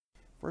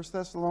1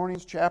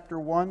 Thessalonians chapter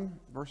 1,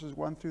 verses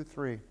 1 through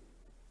 3.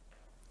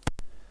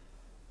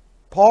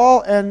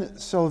 Paul and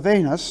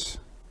Silvanus.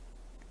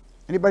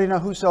 Anybody know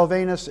who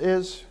Silvanus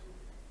is?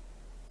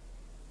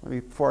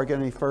 Before I get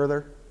any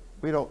further,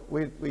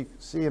 we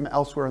see him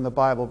elsewhere in the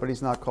Bible, but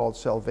he's not called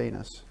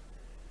Silvanus.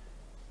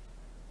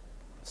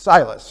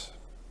 Silas.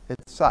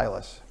 It's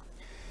Silas.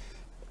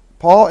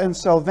 Paul and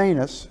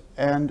Silvanus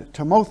and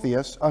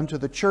Timotheus unto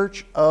the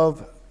church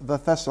of the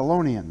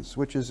Thessalonians,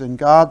 which is in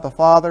God the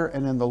Father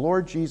and in the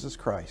Lord Jesus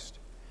Christ.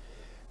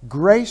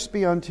 Grace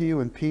be unto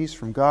you and peace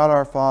from God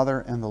our Father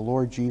and the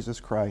Lord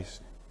Jesus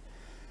Christ.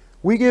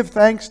 We give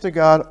thanks to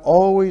God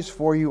always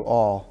for you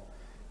all,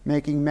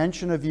 making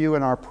mention of you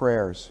in our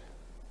prayers,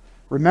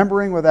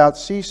 remembering without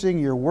ceasing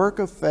your work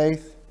of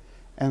faith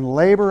and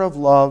labor of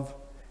love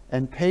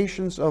and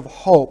patience of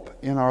hope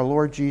in our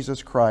Lord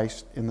Jesus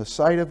Christ, in the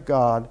sight of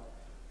God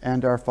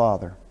and our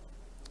Father.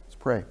 Let's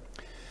pray.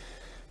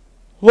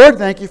 Lord,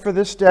 thank you for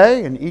this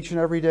day and each and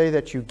every day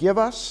that you give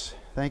us.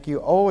 Thank you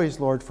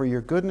always, Lord, for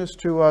your goodness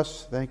to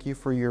us. Thank you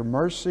for your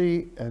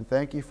mercy, and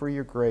thank you for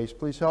your grace.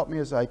 Please help me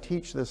as I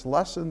teach this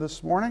lesson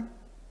this morning.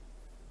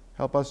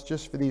 Help us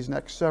just for these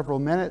next several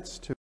minutes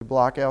to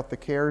block out the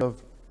cares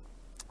of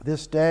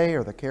this day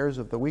or the cares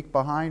of the week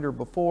behind or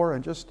before,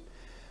 and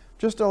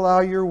just allow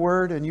your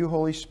word and you,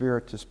 Holy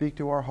Spirit, to speak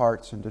to our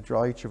hearts and to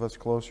draw each of us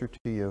closer to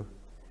you.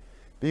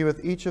 Be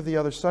with each of the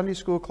other Sunday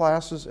school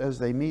classes as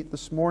they meet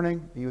this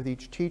morning. Be with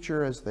each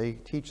teacher as they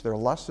teach their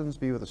lessons.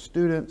 Be with the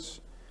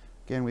students.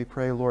 Again, we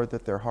pray, Lord,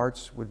 that their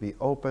hearts would be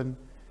open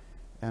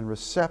and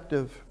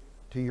receptive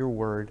to your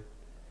word.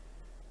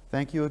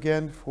 Thank you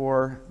again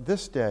for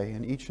this day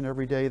and each and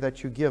every day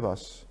that you give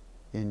us.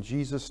 In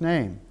Jesus'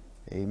 name,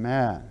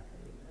 amen.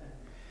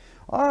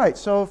 All right,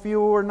 so if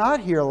you were not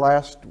here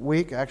last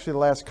week, actually the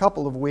last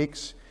couple of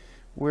weeks,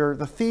 where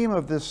the theme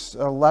of this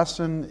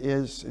lesson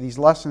is, these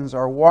lessons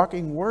are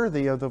walking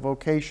worthy of the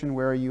vocation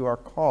where you are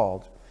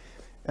called.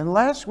 And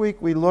last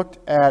week we looked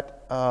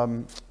at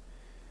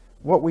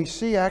what we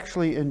see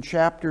actually in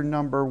chapter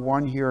number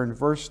 1 here in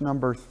verse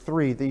number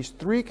 3. These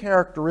three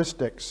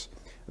characteristics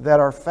that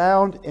are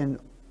found in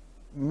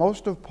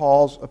most of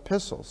Paul's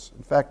epistles.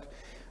 In fact,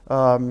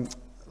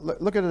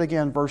 look at it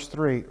again, verse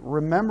 3.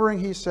 Remembering,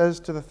 he says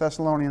to the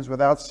Thessalonians,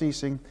 without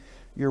ceasing,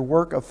 your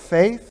work of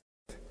faith,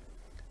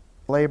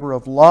 labor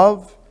of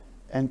love,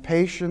 and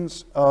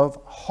patience of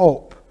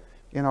hope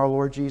in our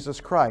Lord Jesus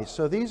Christ.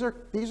 So these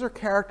are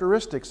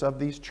characteristics of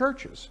these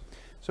churches.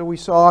 So we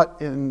saw it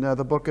in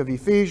the book of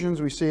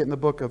Ephesians, we see it in the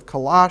book of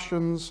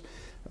Colossians,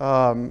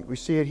 we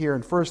see it here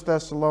in 1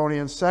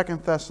 Thessalonians,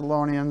 2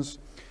 Thessalonians,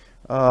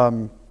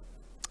 and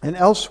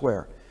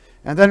elsewhere.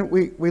 And then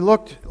we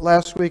looked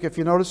last week, if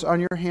you notice on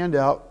your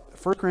handout,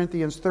 1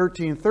 Corinthians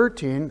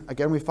 13:13,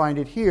 again we find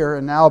it here,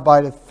 and now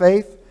abideth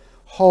faith,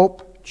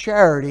 hope,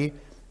 charity,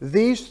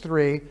 these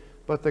three,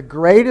 but the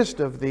greatest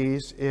of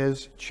these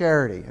is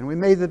charity. And we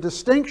made the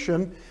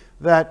distinction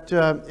that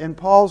in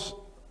Paul's,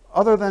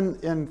 other than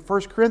in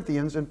 1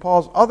 Corinthians, in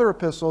Paul's other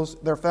epistles,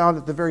 they're found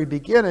at the very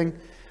beginning.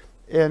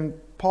 In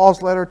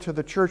Paul's letter to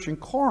the church in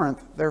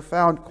Corinth, they're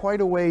found quite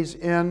a ways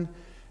in,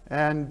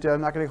 and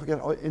I'm not going to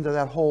get into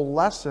that whole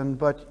lesson,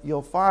 but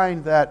you'll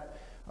find that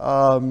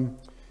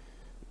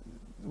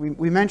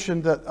we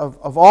mentioned that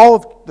of all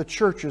of the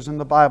churches in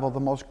the Bible, the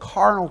most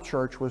carnal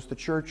church was the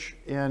church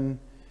in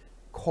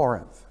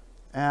Corinth.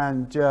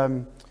 And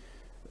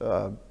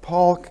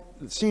Paul,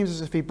 it seems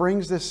as if he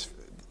brings this,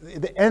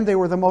 and they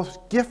were the most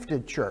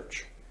gifted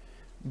church,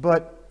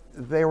 but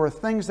there were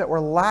things that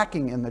were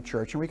lacking in the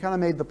church. And we kind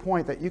of made the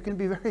point that you can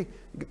be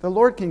the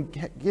Lord can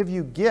give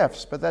you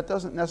gifts, but that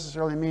doesn't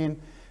necessarily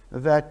mean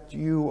that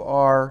you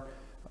are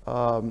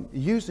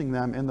using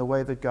them in the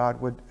way that God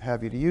would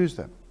have you to use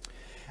them.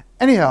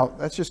 Anyhow,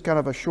 that's just kind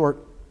of a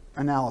short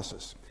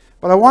analysis.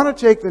 But I want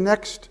to take the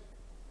next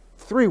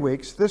 3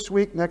 weeks, this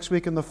week, next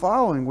week, and the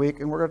following week,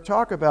 and we're going to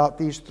talk about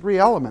these three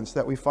elements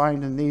that we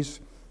find in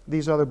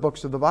these other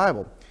books of the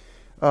Bible.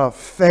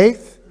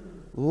 Faith,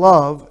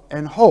 love,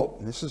 and hope.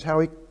 And this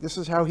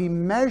is how he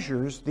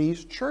measures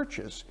these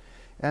churches.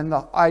 And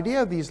the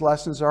idea of these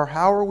lessons are,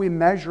 how are we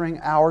measuring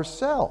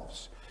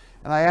ourselves?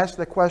 And I asked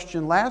the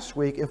question last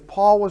week, if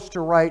Paul was to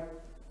write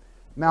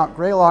Mount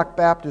Greylock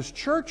Baptist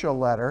Church a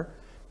letter,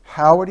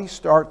 how would he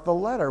start the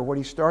letter? Would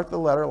he start the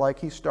letter like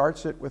he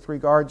starts it with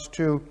regards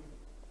to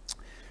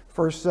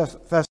 1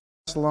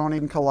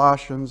 Thessalonians,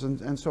 Colossians,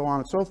 and so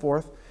on and so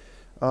forth?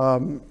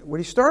 Would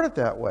he start it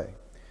that way?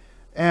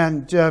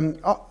 And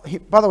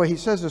by the way, he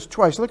says this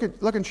twice. Look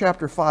in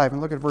chapter 5 and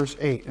look at verse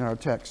 8 in our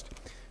text.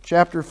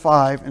 Chapter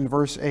 5 and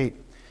verse 8.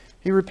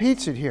 He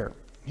repeats it here.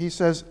 He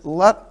says,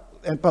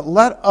 But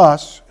let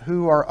us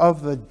who are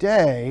of the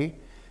day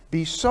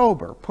be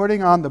sober,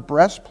 putting on the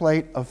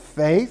breastplate of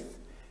faith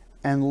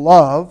and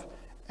love,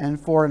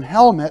 and for an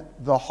helmet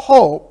the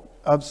hope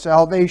of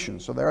salvation.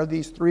 So there are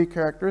these three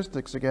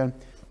characteristics again: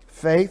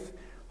 faith,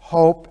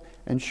 hope,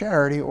 and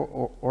charity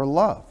or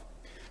love.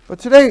 But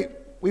today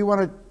we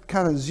want to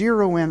kind of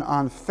zero in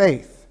on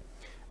faith.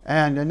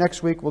 And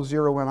next week we'll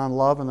zero in on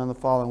love, and then the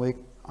following week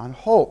on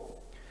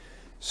hope.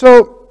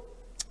 So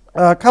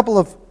A couple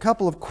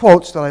of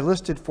quotes that I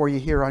listed for you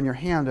here on your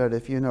handout,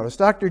 if you notice.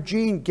 Dr.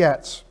 Gene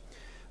Getz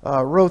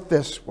wrote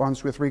this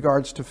once with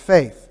regards to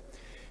faith.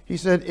 He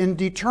said, "In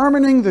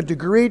determining the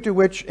degree to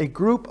which a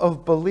group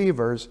of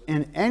believers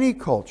in any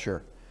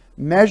culture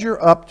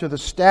measure up to the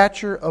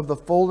stature of the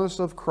fullness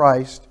of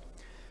Christ,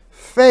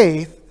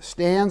 faith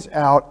stands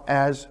out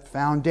as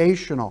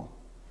foundational."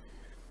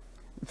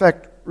 In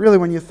fact, really,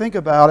 when you think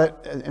about it,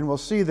 and we'll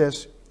see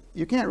this,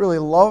 you can't really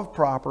love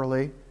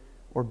properly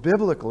or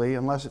biblically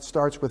unless it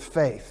starts with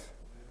faith.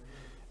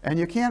 And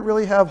you can't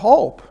really have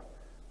hope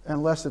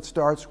unless it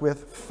starts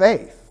with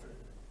faith.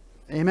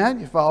 Amen?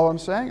 You follow what I'm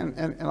saying?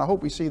 And I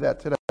hope we see that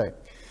today.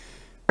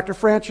 Dr.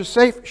 Francis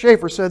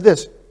Schaeffer said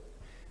this.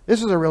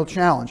 This is a real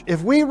challenge.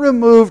 If we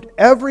removed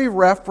every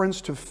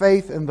reference to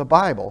faith in the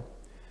Bible,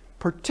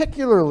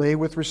 particularly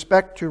with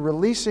respect to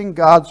releasing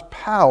God's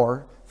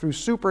power through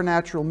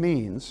supernatural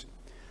means,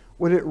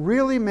 would it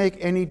really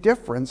make any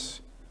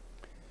difference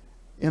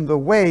in the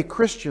way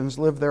Christians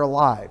live their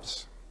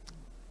lives?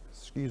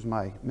 Excuse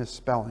my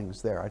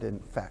misspellings there. I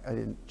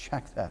didn't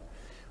check that.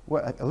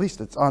 Well, at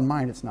least it's on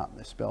mine. It's not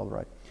misspelled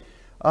right.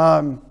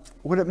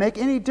 Would it make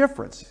any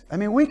difference? I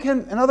mean, we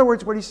can. In other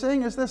words, what he's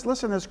saying is this: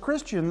 listen, as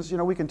Christians,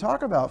 we can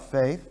talk about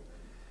faith,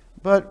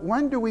 but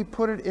when do we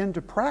put it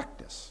into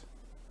practice?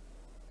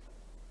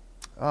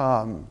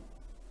 When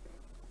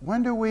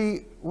do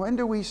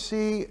we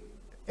see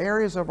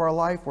areas of our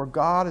life where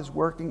God is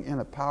working in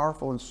a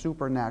powerful and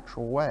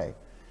supernatural way?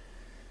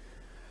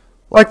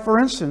 Like, for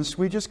instance,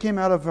 we just came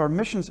out of our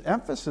Missions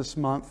Emphasis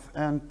Month,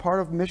 and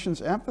part of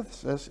Missions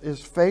Emphasis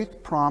is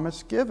faith,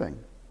 promise, giving.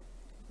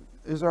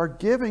 Is our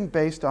giving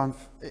based on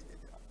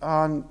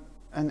an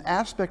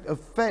aspect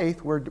of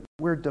faith where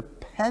we're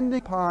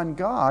depending upon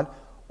God,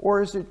 or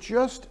is it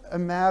just a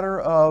matter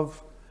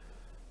of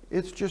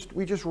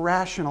we just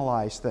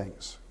rationalize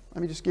things?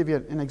 Let me just give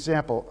you an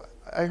example.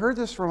 I heard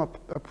this from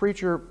a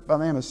preacher by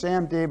the name of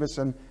Sam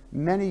Davison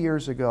many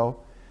years ago,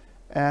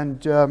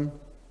 and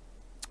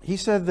he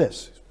said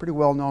this, pretty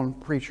well-known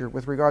preacher,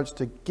 with regards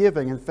to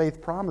giving and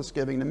faith promise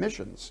giving to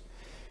missions.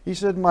 He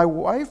said, "My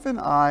wife and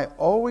I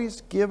always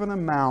give an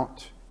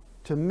amount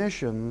to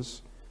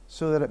missions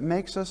so that it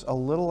makes us a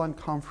little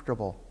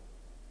uncomfortable."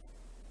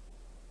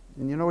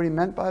 And you know what he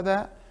meant by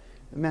that?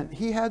 It meant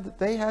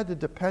they had to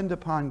depend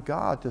upon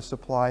God to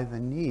supply the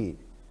need.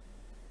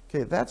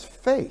 Okay, that's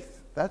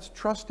faith. That's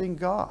trusting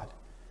God.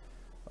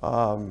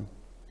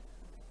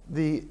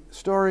 The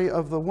story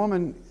of the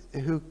woman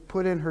who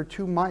put in her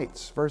 2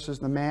 mites versus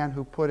the man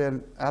who put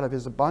in out of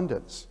his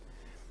abundance.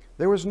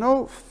 There was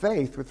no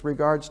faith with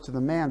regards to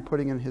the man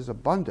putting in his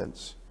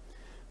abundance,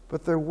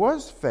 but there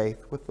was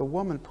faith with the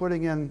woman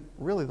putting in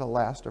really the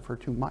last of her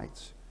 2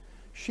 mites.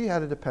 She had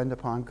to depend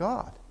upon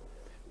God.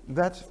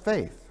 That's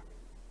faith.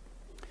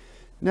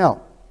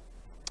 Now,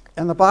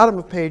 in the bottom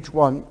of page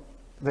 1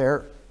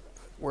 there,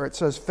 where it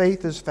says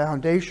faith is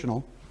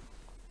foundational,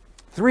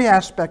 3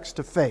 aspects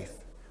to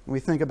faith when we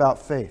think about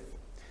faith.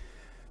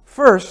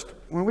 First,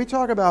 when we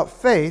talk about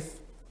faith,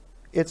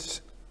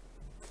 it's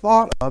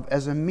thought of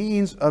as a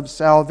means of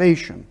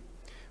salvation.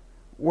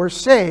 We're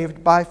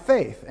saved by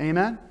faith.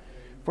 Amen?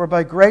 For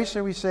by grace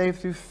are we saved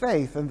through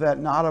faith, and that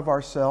not of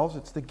ourselves.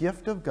 It's the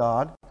gift of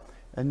God,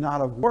 and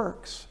not of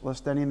works,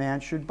 lest any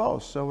man should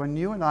boast. So when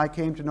you and I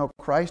came to know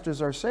Christ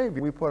as our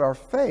Savior, we put our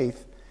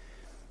faith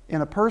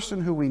in a person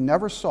who we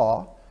never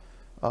saw,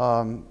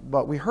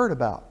 but we heard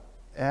about.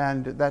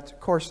 And that, of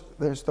course,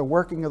 there's the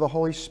working of the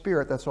Holy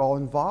Spirit that's all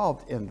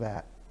involved in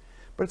that.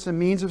 But it's a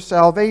means of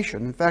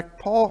salvation. In fact,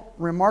 Paul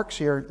remarks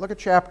here, look at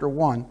chapter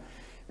 1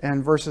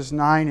 and verses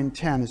 9 and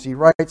 10 as he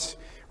writes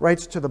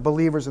to the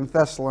believers in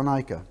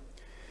Thessalonica.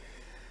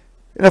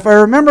 And if I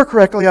remember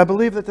correctly, I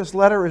believe that this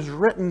letter is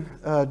written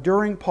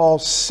during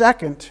Paul's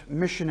 2nd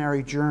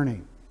missionary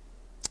journey.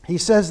 He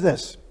says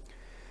this.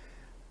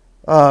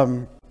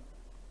 I'll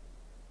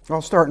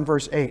start in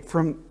verse 8.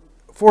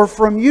 For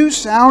from you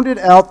sounded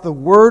out the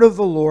word of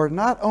the Lord,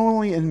 not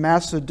only in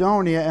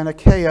Macedonia and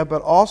Achaia,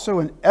 but also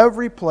in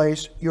every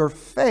place your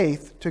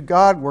faith to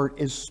Godward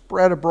is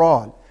spread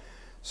abroad,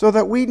 so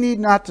that we need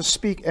not to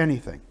speak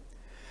anything.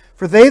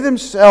 For they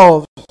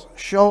themselves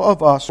show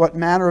of us what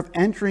manner of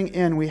entering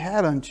in we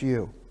had unto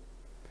you.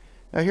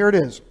 Now here it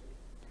is.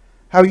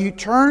 How you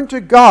turned to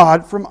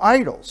God from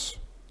idols,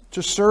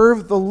 to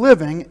serve the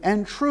living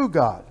and true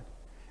God,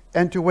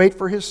 and to wait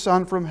for his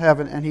Son from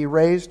heaven, and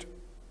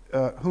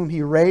whom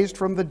he raised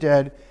from the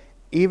dead,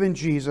 even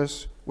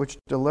Jesus, which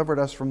delivered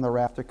us from the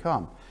wrath to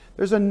come.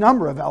 There's a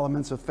number of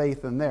elements of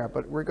faith in there,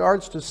 but in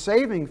regards to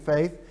saving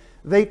faith,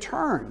 they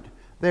turned.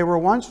 They were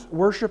once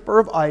worshiper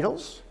of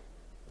idols.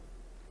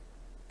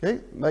 Okay,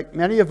 like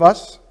many of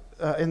us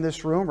in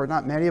this room, or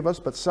not many of us,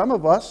 but some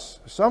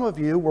of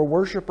you were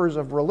worshipers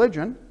of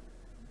religion,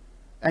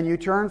 and you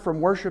turned from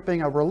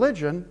worshiping a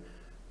religion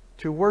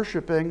to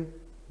worshiping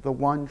the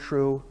one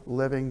true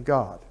living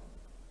God.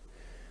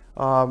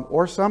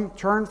 Or some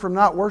turn from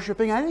not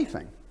worshiping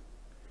anything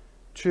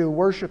to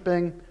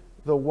worshiping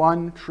the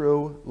one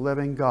true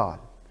living God.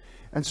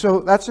 And so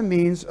that's a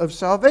means of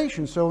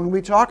salvation. So when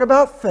we talk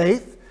about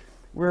faith,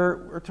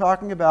 we're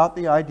talking about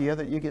the idea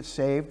that you get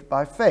saved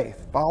by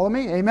faith. Follow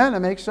me? Amen? That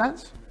makes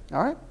sense?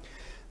 All right.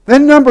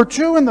 Then number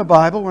 2 in the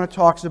Bible, when it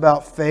talks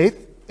about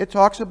faith, it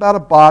talks about a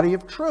body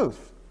of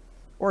truth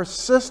or a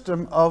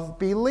system of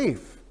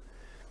belief.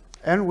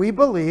 And we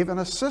believe in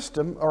a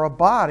system or a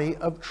body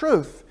of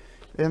truth.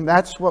 And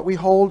that's what we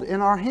hold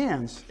in our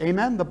hands.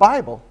 Amen? The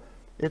Bible.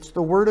 It's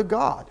the Word of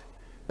God.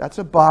 That's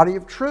a body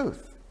of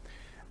truth.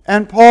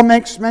 And Paul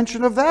makes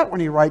mention of that when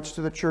he writes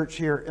to the church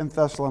here in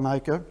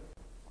Thessalonica.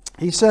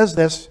 He says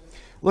this,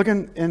 look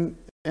in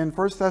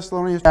 1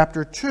 Thessalonians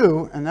chapter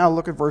 2, and now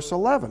look at verse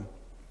 11.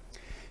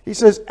 He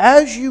says,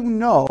 "As you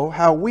know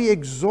how we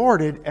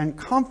exhorted and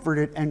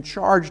comforted and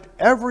charged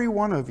every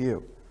one of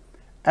you,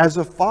 as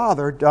a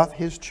father doth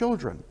his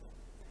children,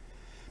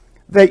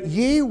 that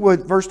ye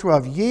would," verse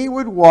 12, "ye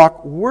would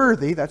walk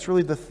worthy," that's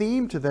really the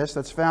theme to this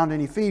that's found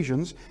in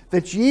Ephesians,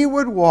 "that ye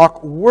would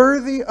walk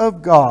worthy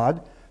of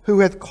God,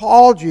 who hath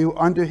called you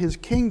unto his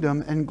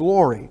kingdom and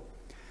glory.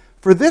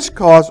 For this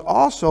cause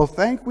also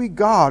thank we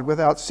God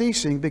without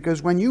ceasing,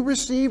 because when you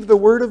received the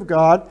word of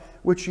God,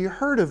 which ye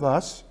heard of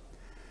us,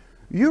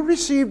 you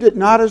received it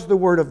not as the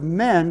word of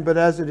men, but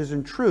as it is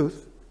in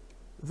truth,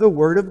 the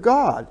word of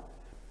God,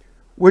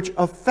 which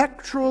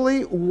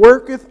effectually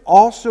worketh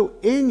also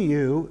in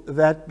you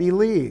that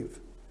believe."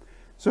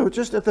 So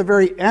just at the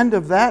very end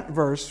of that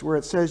verse, where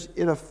it says,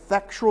 "It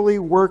effectually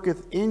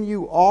worketh in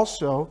you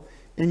also,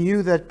 in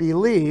you that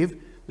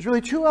believe," there's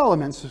really 2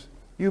 elements.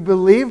 You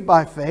believe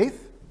by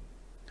faith,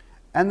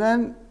 and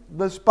then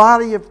this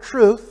body of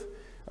truth,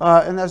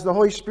 and as the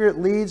Holy Spirit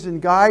leads and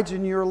guides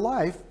in your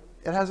life,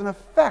 it has an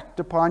effect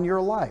upon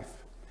your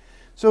life.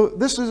 So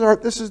this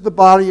is the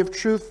body of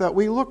truth that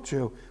we look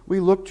to. We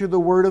look to the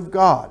Word of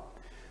God.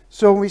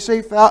 So when we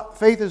say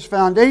faith is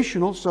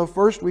foundational, so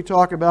first we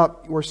talk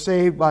about we're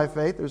saved by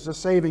faith. There's a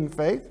saving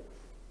faith.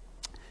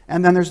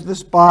 And then there's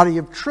this body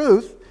of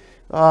truth,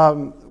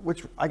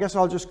 which I guess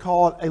I'll just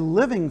call it a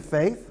living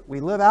faith. We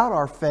live out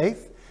our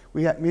faith.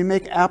 We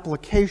make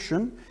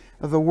application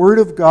of the Word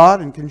of God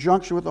in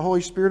conjunction with the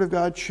Holy Spirit of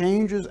God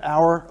changes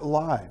our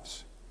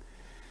lives.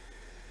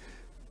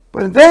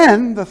 But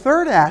then the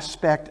third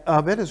aspect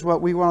of it is what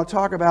we want to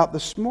talk about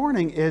this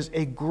morning, is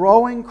a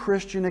growing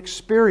Christian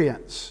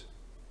experience.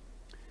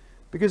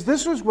 Because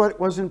this was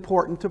what was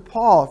important to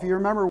Paul. If you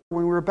remember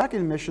when we were back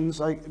in missions,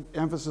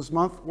 emphasis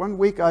month, one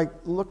week I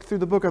looked through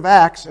the book of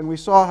Acts and we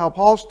saw how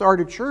Paul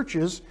started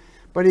churches,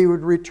 but he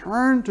would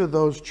return to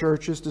those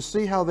churches to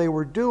see how they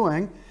were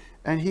doing,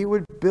 and he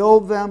would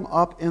build them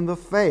up in the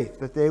faith,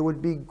 that they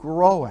would be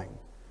growing.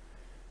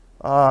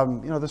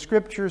 The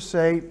scriptures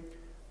say,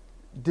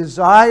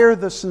 "Desire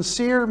the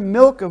sincere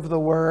milk of the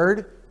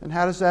word," and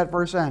how does that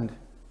verse end?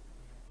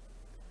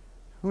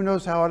 Who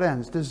knows how it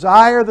ends?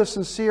 "Desire the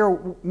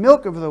sincere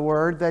milk of the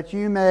word, that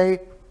you may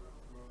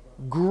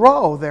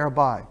grow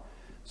thereby."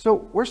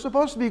 So we're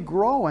supposed to be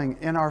growing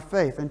in our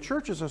faith, and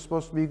churches are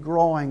supposed to be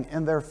growing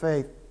in their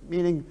faith,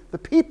 meaning the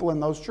people in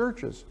those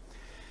churches.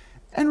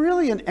 And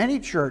really in any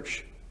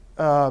church,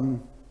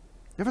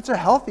 if it's a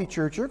healthy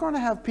church, you're going to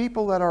have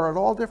people that are at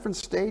all different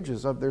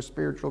stages of their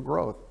spiritual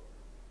growth.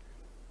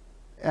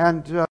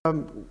 And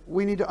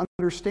we need to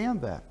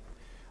understand that.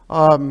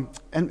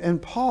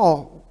 And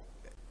Paul,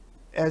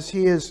 as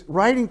he is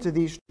writing to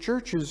these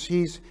churches,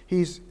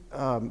 he's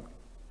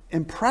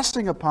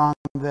impressing upon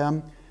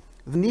them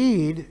the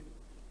need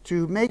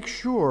to make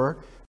sure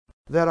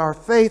that our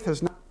faith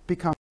has not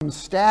become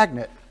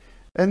stagnant.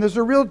 And there's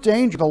a real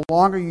danger, the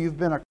longer you've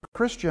been a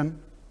Christian,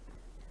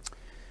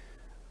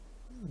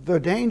 the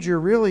danger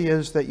really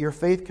is that your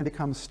faith can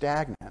become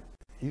stagnant.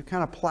 You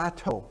kind of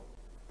plateau.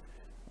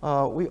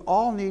 We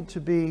all need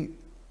to be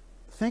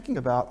thinking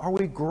about, are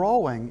we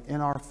growing in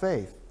our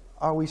faith?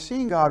 Are we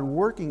seeing God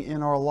working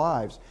in our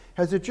lives?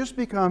 Has it just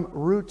become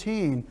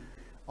routine,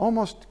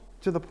 almost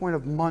to the point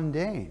of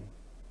mundane?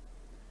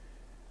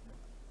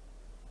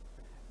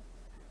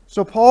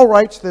 So Paul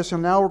writes this,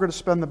 and now we're going to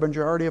spend the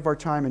majority of our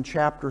time in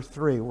chapter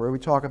 3, where we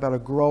talk about a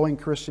growing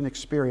Christian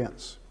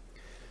experience.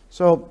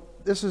 So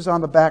this is on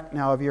the back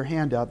now of your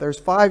handout. There's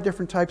 5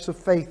 different types of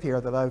faith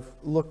here that I've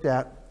looked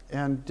at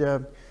and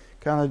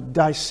kind of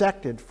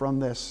dissected from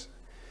this.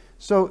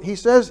 So he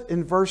says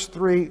in verse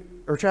 3,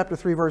 or chapter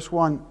 3, verse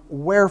 1,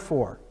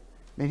 "Wherefore?"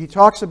 I mean, he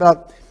talks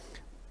about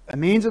a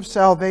means of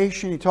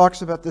salvation. He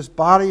talks about this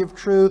body of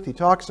truth. He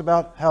talks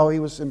about how he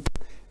was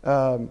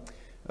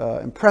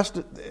impressed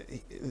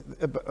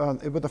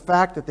with the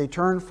fact that they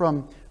turned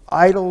from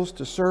idols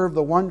to serve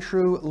the one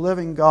true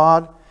living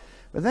God.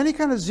 But then he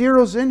kind of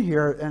zeroes in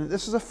here, and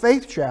this is a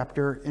faith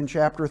chapter in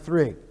chapter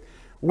 3.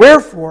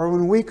 "Wherefore,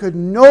 when we could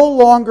no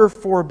longer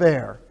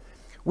forbear,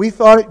 we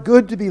thought it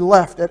good to be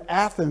left at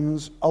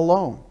Athens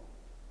alone,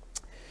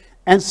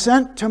 and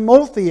sent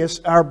Timotheus,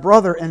 our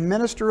brother and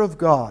minister of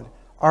God,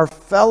 our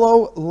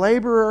fellow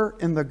laborer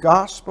in the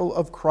gospel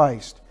of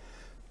Christ,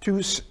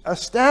 to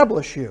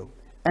establish you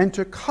and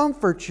to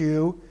comfort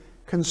you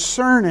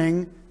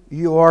concerning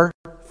your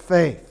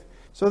faith."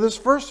 So this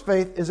first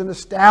faith is an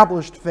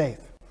established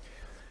faith.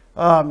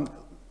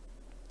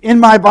 In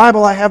my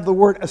Bible, I have the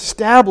word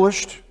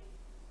established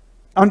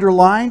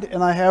underlined,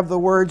 and I have the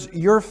words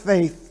your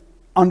faith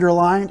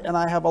underlined, and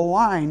I have a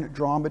line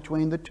drawn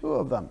between the two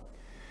of them.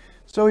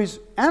 So he's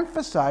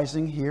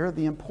emphasizing here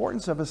the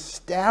importance of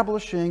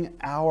establishing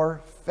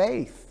our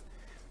faith,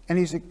 and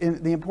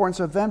the importance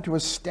of them to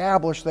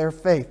establish their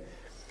faith,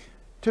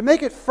 to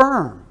make it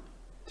firm,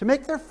 to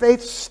make their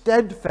faith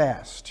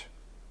steadfast,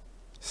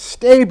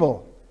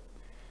 stable.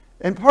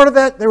 And part of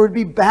that, there would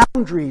be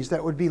boundaries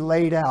that would be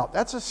laid out.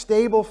 That's a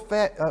stable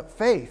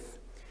faith.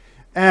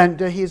 And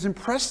he's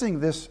impressing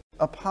this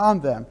upon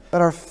them,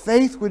 that our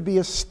faith would be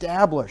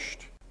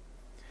established.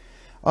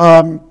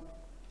 In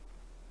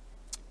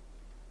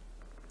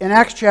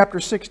Acts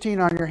chapter 16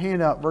 on your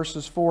handout,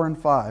 verses 4 and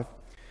 5,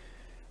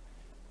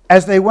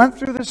 as they went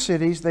through the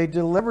cities, they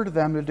delivered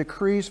them the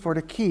decrees for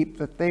to keep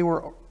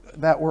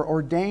that were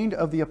ordained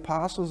of the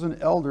apostles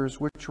and elders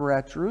which were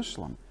at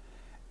Jerusalem.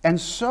 And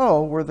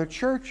so were the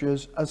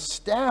churches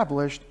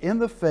established in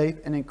the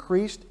faith and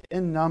increased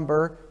in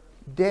number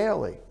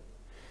daily.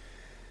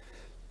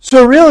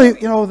 So really,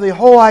 the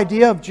whole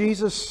idea of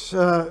Jesus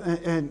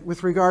and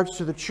with regards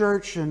to the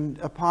church, and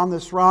upon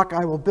this rock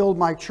I will build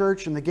my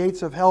church, and the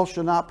gates of hell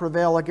shall not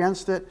prevail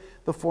against it.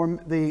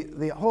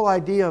 The whole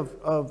idea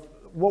of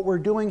what we're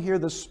doing here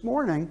this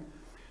morning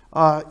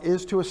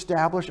is to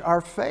establish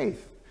our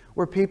faith,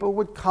 where people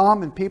would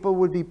come and people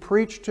would be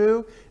preached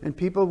to and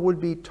people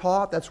would be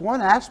taught. That's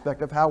one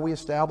aspect of how we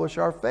establish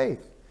our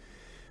faith.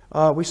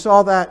 We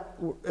saw that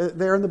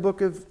there in the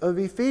book of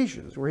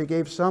Ephesians, where he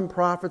gave some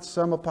prophets,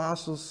 some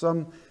apostles,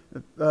 some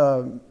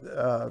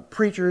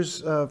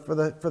preachers for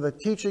the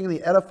teaching and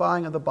the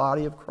edifying of the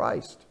body of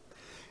Christ.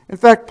 In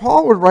fact,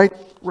 Paul would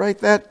write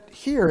that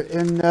here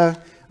in,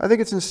 I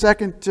think it's in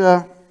second,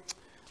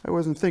 I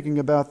wasn't thinking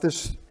about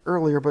this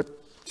earlier, but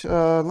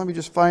let me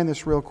just find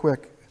this real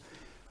quick.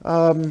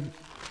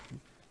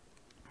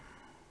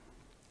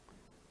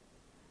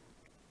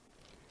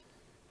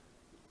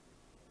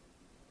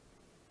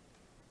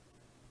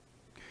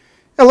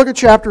 Look at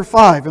chapter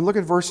 5 and look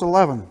at verse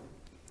 11.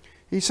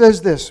 He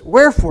says this,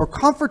 "Wherefore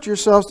comfort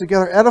yourselves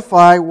together,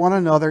 edify one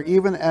another,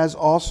 even as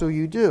also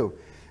you do.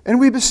 And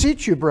we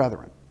beseech you,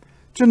 brethren,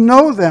 to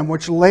know them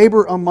which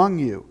labor among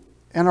you,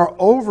 and are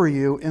over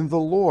you in the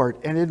Lord,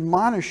 and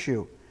admonish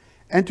you,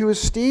 and to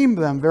esteem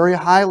them very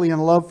highly in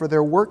love for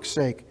their work's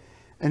sake,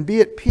 and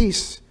be at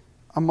peace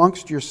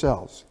amongst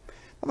yourselves."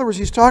 In other words,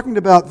 he's talking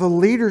about the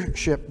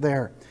leadership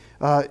there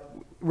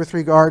with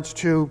regards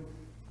to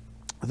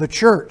the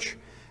church.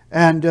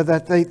 And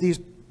that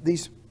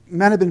these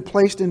men have been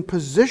placed in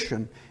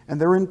position, and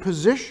they're in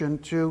position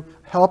to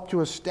help to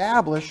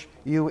establish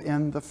you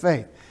in the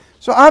faith.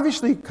 So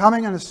obviously,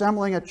 coming and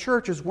assembling at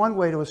church is one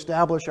way to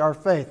establish our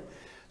faith.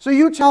 So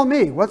you tell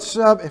me,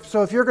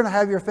 if you're going to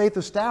have your faith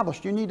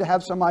established, you need to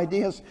have some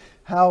ideas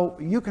how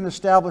you can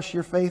establish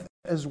your faith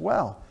as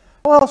well.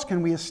 How else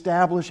can we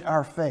establish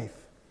our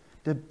faith?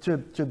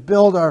 To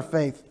build our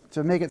faith,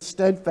 to make it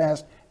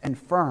steadfast and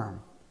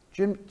firm.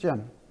 Jim?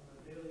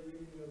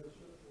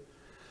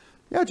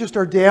 Yeah, just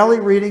our daily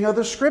reading of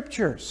the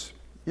Scriptures.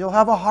 You'll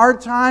have a hard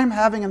time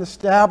having an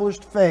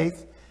established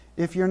faith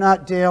if you're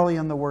not daily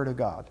in the Word of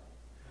God.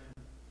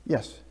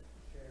 Yes?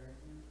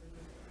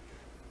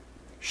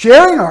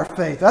 Sharing our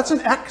faith. That's an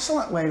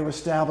excellent way to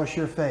establish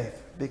your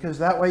faith, because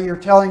that way you're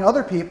telling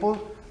other people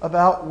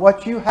about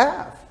what you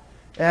have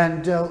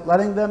and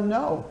letting them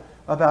know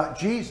about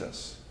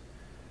Jesus.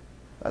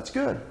 That's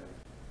good.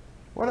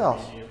 What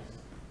else?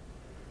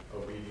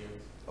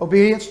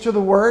 Obedience to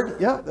the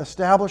Word,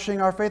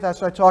 establishing our faith.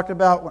 That's what I talked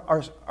about.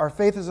 Our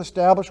faith is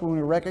established when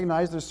we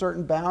recognize there's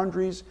certain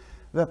boundaries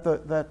that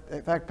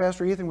in fact,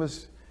 Pastor Ethan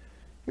was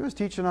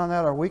teaching on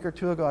that a week or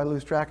two ago. I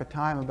lose track of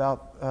time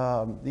about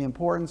the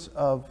importance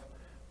of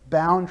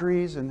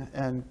boundaries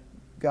and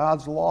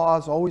God's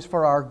laws, always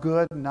for our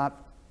good,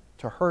 not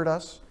to hurt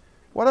us.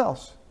 What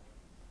else?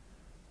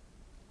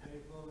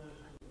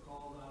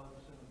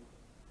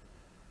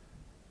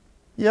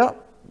 Yeah.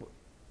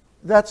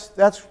 That's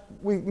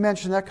we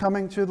mentioned that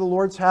coming to the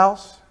Lord's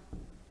house.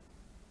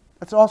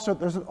 There's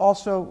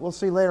also we'll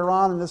see later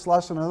on in this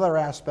lesson another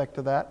aspect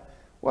to that.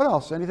 What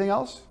else? Anything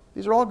else?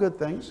 These are all good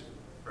things.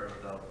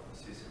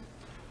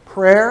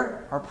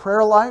 Prayer, our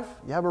prayer life.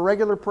 You have a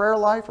regular prayer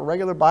life, a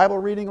regular Bible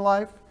reading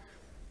life.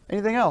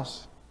 Anything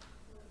else?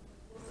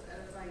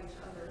 Edify each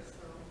other.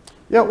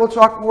 Yeah, we'll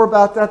talk more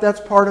about that. That's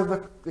part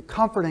of the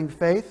comforting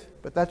faith,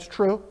 but that's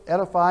true.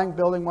 Edifying,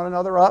 building one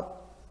another up.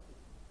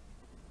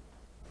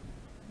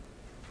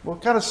 We'll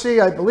kind of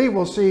see, I believe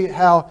we'll see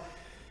how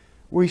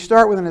we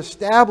start with an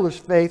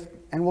established faith,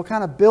 and we'll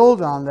kind of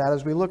build on that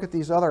as we look at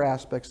these other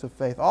aspects of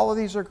faith. All of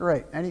these are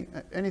great.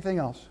 Anything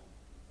else?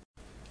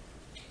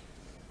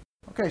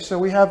 Okay, so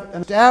we have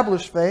an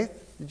established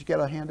faith. Did you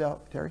get a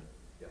handout, Terry?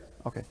 Yes.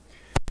 Okay.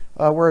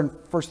 We're in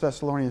 1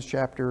 Thessalonians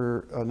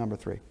chapter number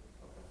 3.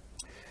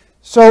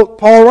 So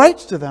Paul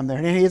writes to them there,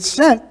 and he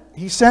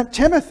sent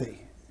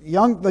Timothy,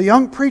 the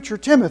young preacher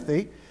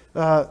Timothy,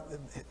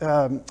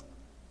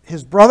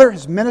 his brother,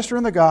 his minister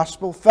in the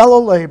gospel, fellow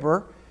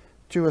laborer,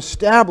 to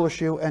establish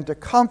you and to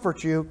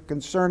comfort you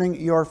concerning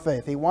your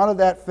faith. He wanted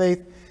that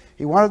faith.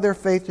 He wanted their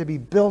faith to be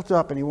built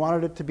up, and he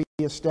wanted it to be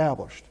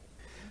established.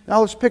 Now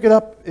let's pick it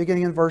up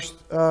beginning in verse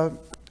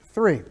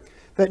 3.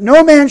 That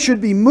no man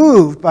should be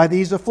moved by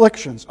these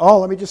afflictions. Oh,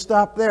 let me just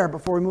stop there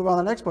before we move on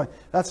to the next point.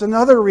 That's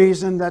another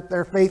reason that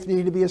their faith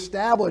needed to be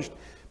established,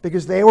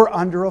 because they were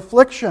under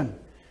affliction.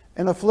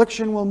 And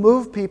affliction will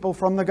move people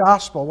from the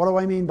gospel. What do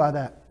I mean by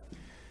that?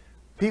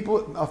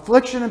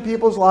 Affliction in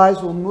people's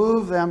lives will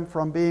move them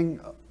from being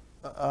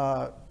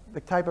the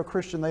type of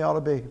Christian they ought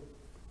to be.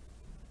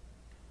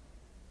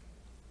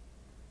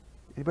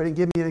 Anybody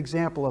give me an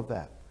example of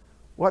that?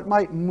 What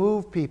might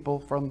move people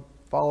from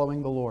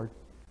following the Lord?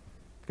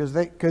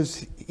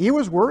 Because he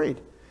was worried.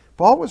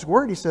 Paul was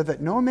worried. He said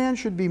that no man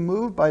should be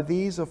moved by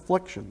these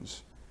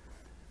afflictions.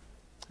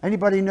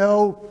 Anybody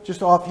know,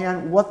 just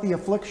offhand, what the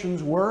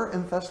afflictions were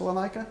in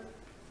Thessalonica?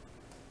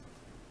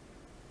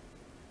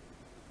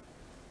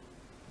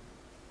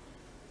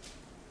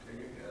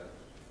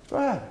 Go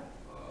ahead.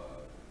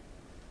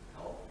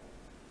 Health.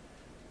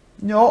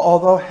 No,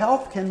 although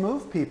health can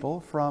move people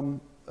from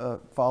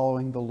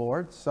following the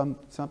Lord. Some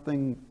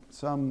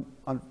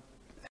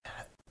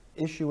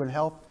issue in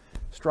health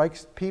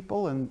strikes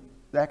people, and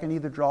that can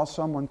either draw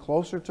someone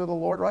closer to the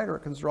Lord, right, or it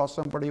can draw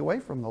somebody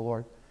away from the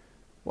Lord.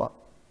 What?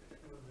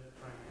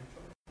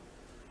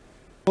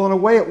 Well, in a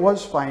way, it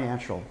was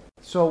financial.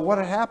 So what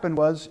had happened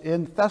was,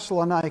 in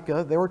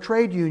Thessalonica, there were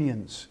trade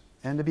unions,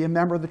 and to be a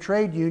member of the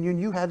trade union,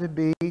 you had to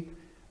be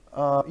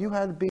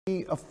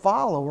a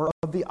follower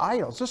of the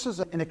idols. This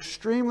is an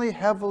extremely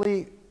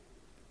heavily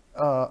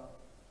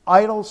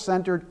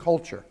idol-centered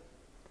culture.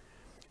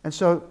 And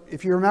so,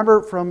 if you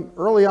remember from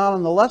early on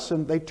in the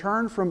lesson, they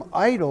turned from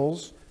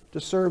idols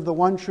to serve the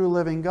one true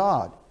living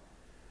God.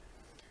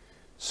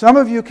 Some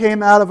of you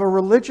came out of a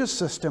religious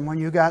system when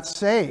you got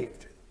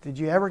saved. Did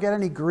you ever get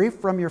any grief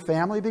from your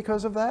family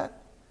because of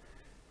that?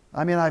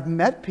 I mean, I've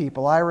met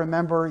people. I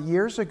remember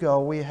years ago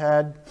we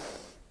had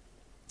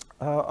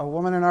a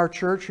woman in our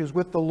church who's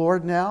with the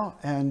Lord now,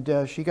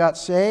 and she got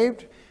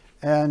saved,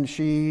 and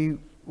she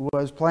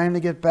was planning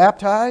to get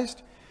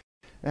baptized.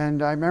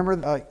 And I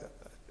remember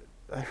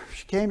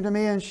she came to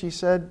me and she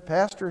said,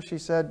 Pastor, she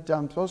said,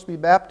 I'm supposed to be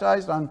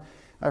baptized on,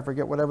 I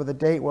forget whatever the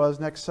date was,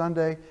 next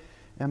Sunday,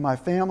 and my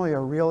family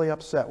are really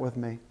upset with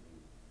me.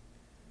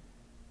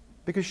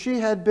 Because she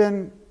had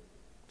been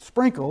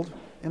sprinkled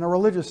in a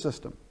religious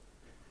system.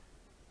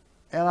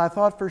 And I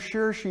thought for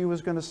sure she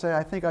was going to say,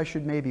 I think I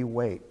should maybe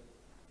wait.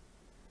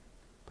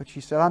 But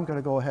she said, I'm going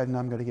to go ahead and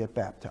I'm going to get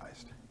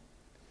baptized.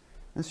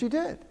 And she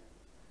did.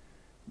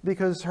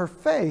 Because her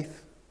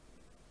faith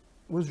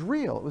was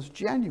real, it was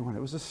genuine,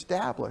 it was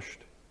established.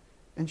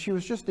 And she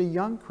was just a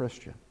young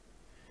Christian.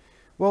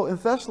 Well, in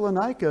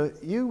Thessalonica,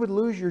 you would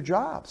lose your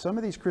job. Some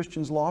of these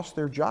Christians lost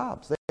their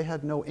jobs. They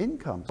had no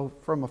income. So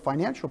from a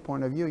financial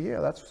point of view, yeah,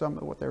 that's some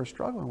of what they were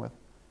struggling with.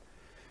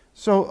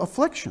 So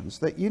afflictions,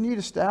 that you need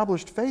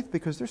established faith,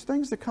 because there's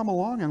things that come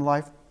along in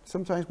life,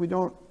 sometimes we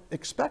don't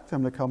expect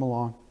them to come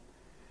along.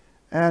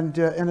 And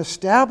an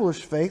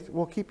established faith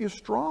will keep you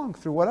strong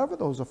through whatever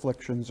those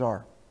afflictions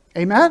are.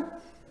 Amen?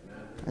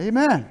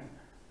 Amen.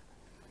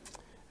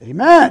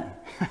 Amen.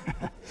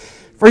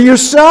 For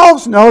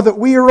yourselves know that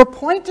we are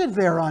appointed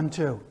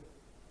thereunto.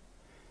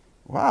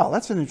 Wow,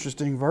 that's an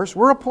interesting verse.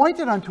 We're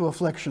appointed unto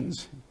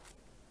afflictions.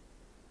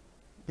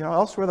 You know,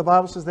 elsewhere the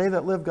Bible says, they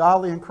that live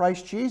godly in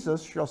Christ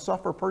Jesus shall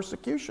suffer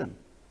persecution.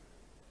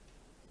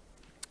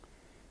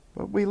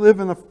 But we live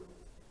in a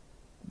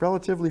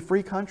relatively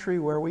free country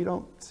where we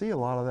don't see a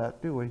lot of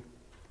that, do we?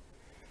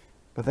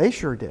 But they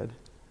sure did.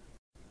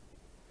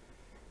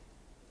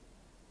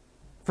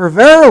 For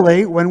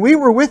verily, when we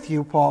were with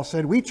you, Paul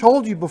said, we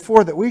told you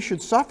before that we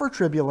should suffer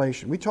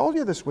tribulation. We told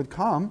you this would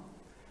come,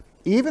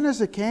 even as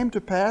it came to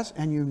pass,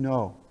 and you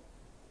know.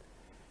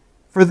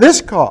 For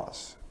this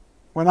cause,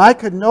 when I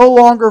could no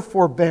longer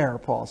forbear,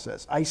 Paul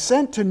says, I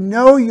sent to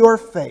know your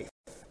faith,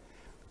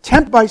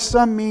 tempt by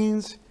some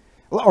means,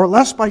 or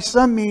lest by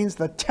some means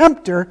the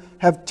tempter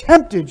have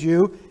tempted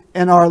you,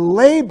 and our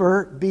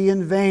labor be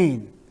in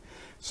vain.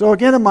 So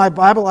again, in my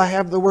Bible, I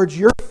have the words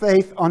your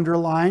faith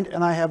underlined,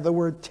 and I have the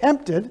word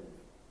tempted,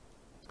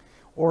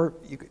 or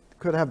you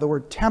could have the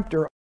word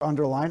tempter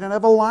underlined, and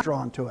have a line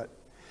drawn to it.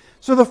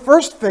 So the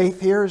first faith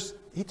here is,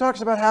 he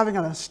talks about having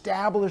an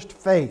established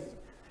faith.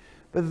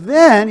 But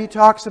then he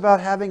talks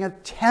about having a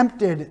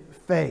tempted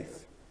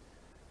faith.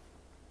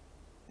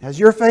 Has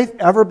your faith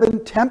ever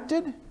been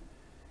tempted?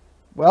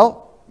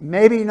 Well,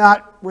 maybe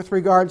not with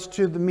regards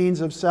to the means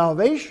of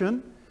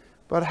salvation,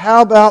 but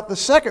how about the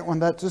second one?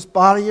 That's this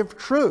body of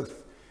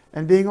truth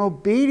and being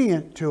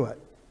obedient to it.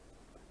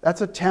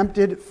 That's a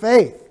tempted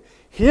faith.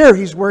 Here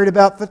he's worried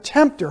about the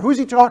tempter. Who's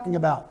he talking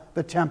about?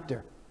 The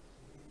tempter.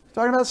 He's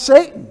talking about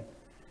Satan.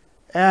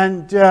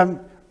 And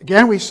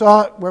again, we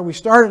saw where we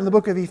started in the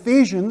book of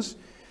Ephesians,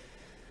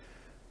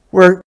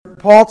 where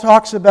Paul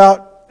talks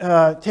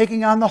about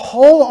taking on the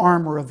whole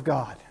armor of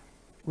God.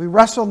 We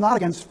wrestle not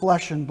against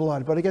flesh and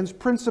blood, but against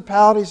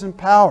principalities and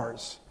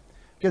powers,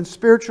 against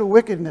spiritual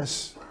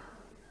wickedness,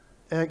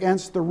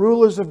 against the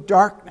rulers of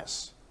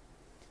darkness.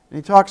 And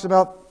he talks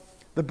about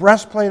the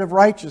breastplate of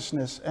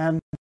righteousness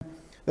and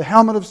the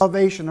helmet of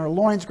salvation, our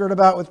loins girt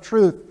about with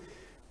truth,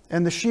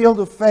 and the shield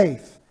of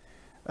faith,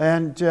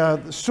 and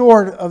the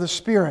sword of the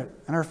Spirit,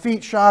 and our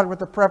feet shod with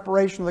the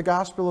preparation of the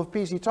gospel of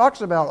peace. He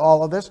talks about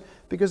all of this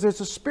because there's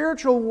a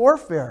spiritual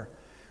warfare.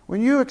 When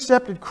you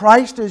accepted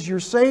Christ as your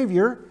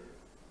Savior,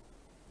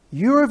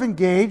 you have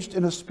engaged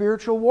in a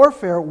spiritual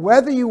warfare,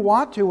 whether you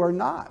want to or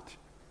not.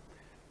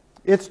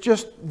 It's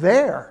just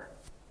there,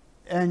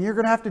 and you're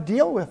going to have to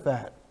deal with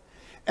that.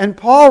 And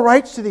Paul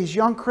writes to these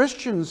young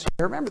Christians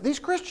here. Remember, these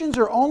Christians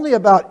are only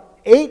about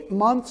 8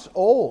 months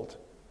old.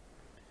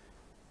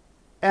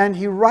 And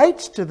he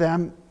writes to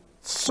them,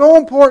 so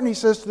important, he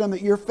says to them,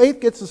 that your faith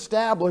gets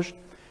established,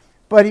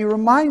 but he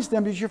reminds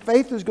them that your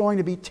faith is going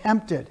to be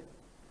tempted.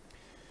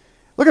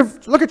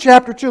 Look at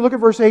chapter 2, look at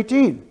verse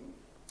 18.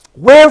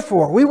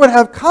 Wherefore, we would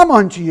have come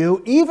unto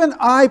you, even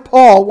I,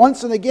 Paul,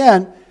 once and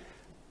again,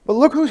 but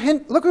look who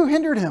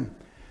hindered him.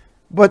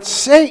 But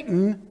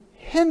Satan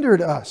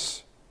hindered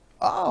us.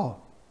 Oh.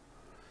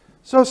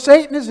 So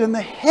Satan is in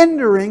the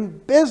hindering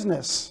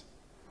business.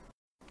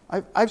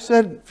 I've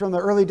said from the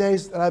early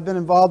days that I've been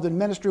involved in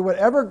ministry,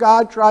 whatever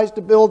God tries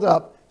to build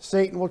up,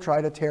 Satan will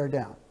try to tear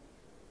down.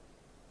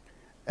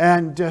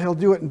 And he'll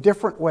do it in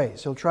different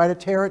ways. He'll try to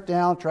tear it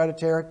down, try to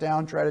tear it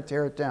down, try to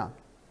tear it down.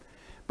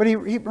 But he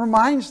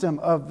reminds them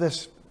of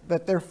this,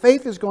 that their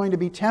faith is going to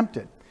be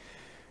tempted.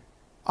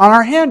 On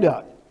our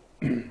handout,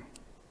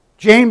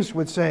 James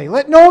would say,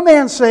 let no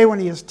man say when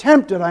he is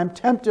tempted, I am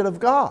tempted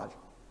of God.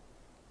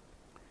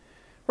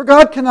 For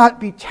God cannot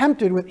be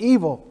tempted with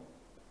evil,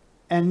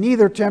 and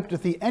neither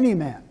tempteth he any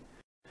man.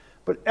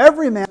 But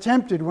every man is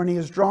tempted when he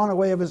is drawn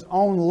away of his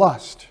own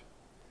lust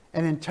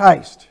and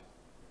enticed.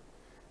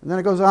 And then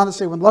it goes on to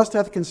say, when lust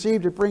hath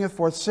conceived, it bringeth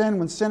forth sin.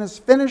 When sin is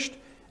finished,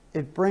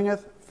 it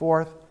bringeth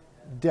forth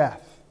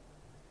death.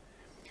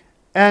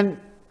 And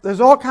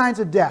there's all kinds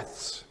of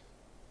deaths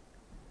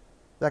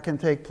that can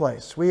take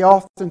place. We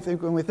often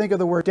think, when we think of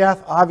the word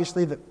death,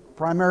 obviously that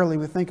primarily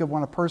we think of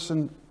when a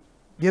person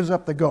gives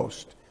up the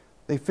ghost.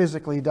 They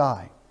physically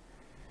die.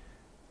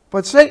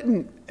 But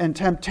Satan and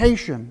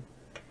temptation,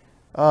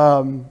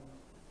 there's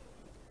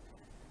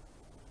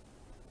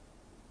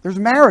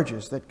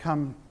marriages that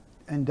come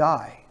and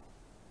die.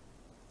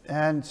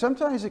 And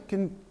sometimes it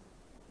can,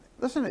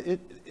 listen,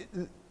 it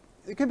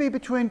can be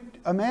between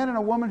a man and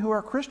a woman who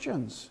are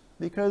Christians.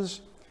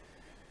 Because,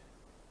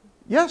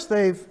 yes,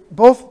 they've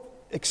both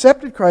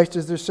accepted Christ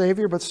as their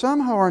Savior, but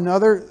somehow or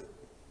another,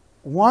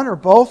 one or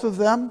both of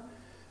them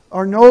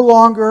are no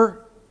longer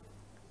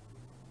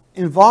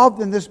involved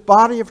in this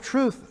body of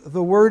truth,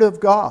 the Word of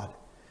God.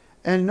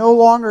 And no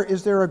longer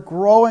is there a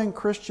growing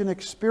Christian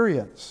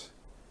experience.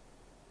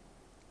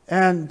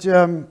 And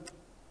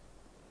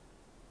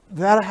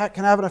that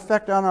can have an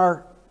effect on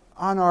our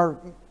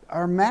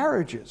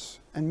marriages.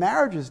 And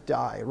marriages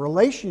die.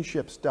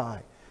 Relationships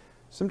die.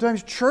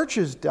 Sometimes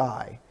churches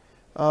die.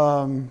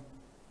 And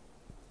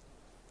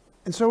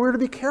so we're to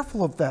be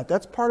careful of that.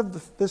 That's part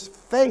of this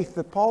faith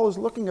that Paul is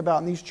looking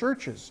about in these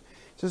churches.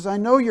 He says, I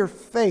know your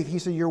faith. He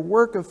said, your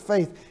work of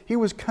faith. He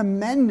was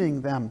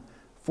commending them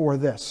for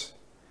this.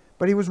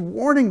 But he was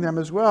warning them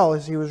as well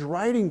as he was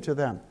writing to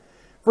them.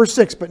 Verse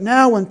 6, but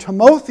now when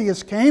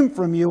Timotheus came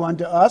from you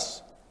unto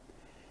us,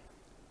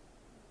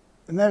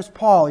 and there's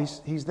Paul,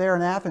 he's there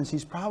in Athens.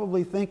 He's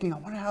probably thinking, I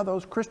wonder how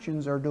those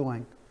Christians are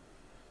doing.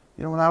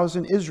 You know, when I was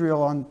in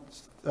Israel on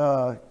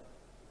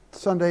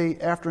Sunday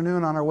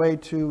afternoon on our way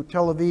to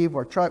Tel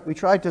Aviv, we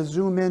tried to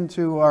zoom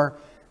into our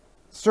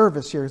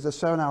service here. It's a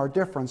 7-hour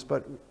difference,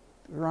 but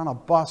we were on a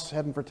bus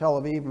heading for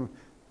Tel Aviv, and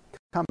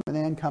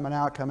coming in, coming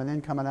out, coming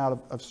in, coming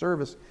out of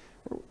service.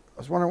 I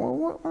was wondering,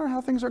 well, I wonder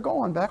how things are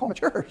going back home at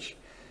church,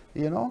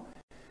 you know?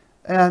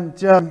 And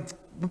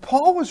but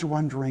Paul was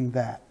wondering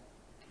that.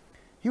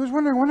 He was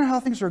wondering how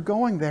things are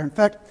going there. In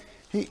fact,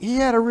 he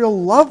had a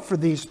real love for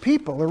these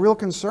people, a real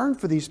concern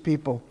for these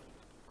people.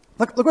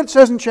 Look what it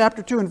says in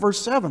chapter 2 and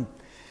verse 7.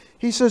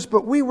 He says,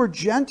 but we were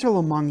gentle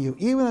among you,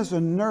 even as a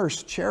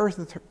nurse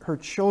cherisheth her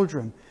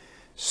children,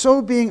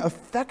 so being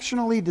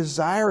affectionately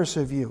desirous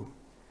of you.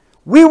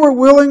 We were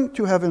willing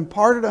to have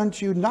imparted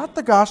unto you not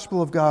the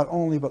gospel of God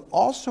only, but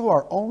also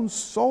our own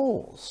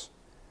souls,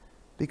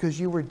 because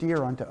you were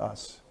dear unto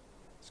us.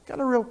 He's got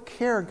a real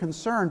care and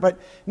concern. But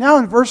now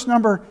in verse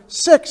number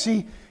 6,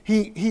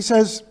 he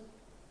says,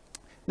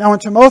 now when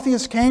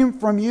Timotheus came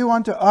from you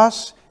unto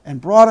us, and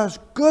brought us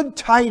good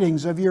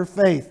tidings of your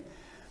faith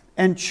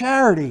and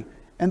charity,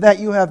 and that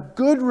you have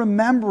good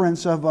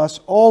remembrance of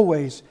us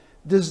always,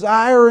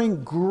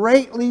 desiring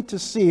greatly to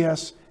see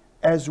us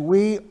as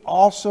we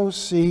also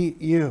see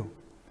you.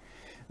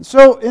 And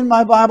so in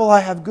my Bible I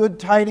have good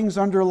tidings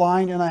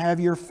underlined, and I have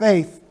your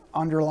faith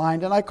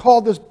underlined, and I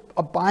call this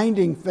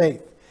abiding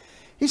faith.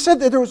 He said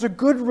that there was a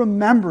good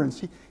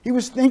remembrance. He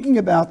was thinking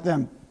about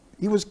them.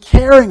 He was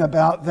caring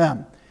about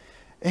them.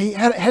 He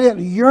had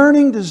a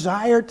yearning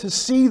desire to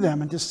see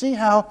them and to see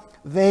how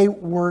they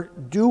were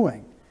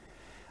doing.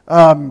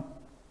 The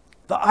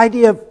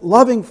idea of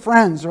loving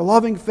friends or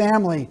loving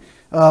family,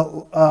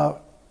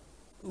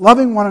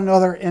 loving one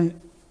another in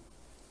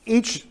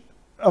each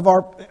of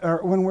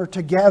when we're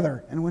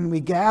together and when we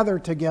gather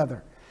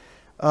together.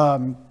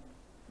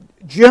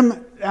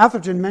 Jim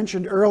Atherton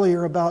mentioned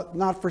earlier about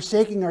not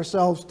forsaking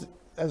ourselves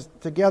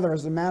together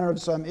as the manner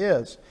of some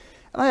is.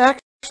 And I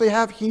actually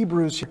have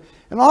Hebrews here.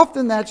 And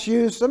often that's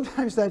used,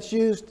 sometimes that's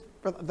used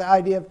for the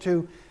idea of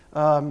to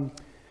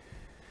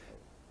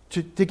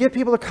get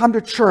people to come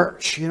to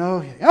church.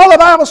 The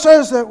Bible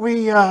says that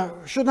we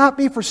should not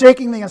be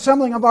forsaking the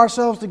assembling of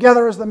ourselves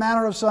together as the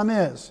manner of some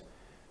is.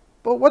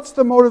 But what's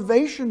the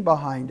motivation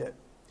behind it?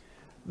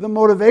 The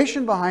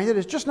motivation behind it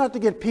is just not to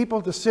get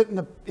people to sit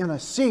in a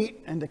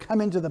seat and to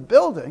come into the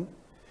building.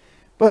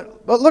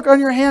 But look on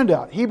your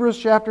handout, Hebrews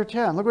chapter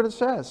 10. Look what it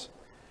says.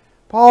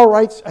 Paul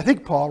writes, I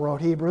think Paul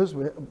wrote Hebrews.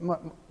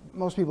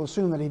 Most people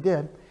assume that he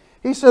did.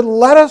 He said,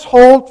 let us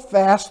hold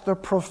fast the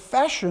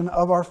profession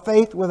of our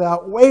faith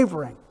without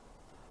wavering.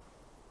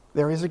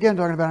 There he is again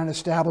talking about an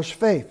established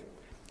faith.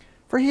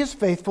 For he is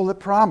faithful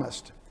that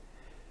promised.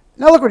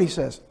 Now look what he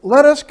says.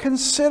 Let us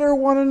consider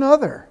one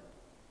another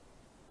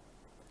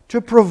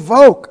to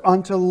provoke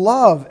unto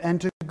love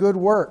and to good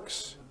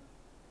works.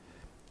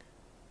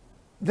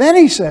 Then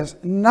he says,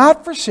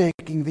 not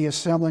forsaking the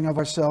assembling of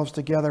ourselves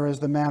together as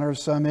the manner of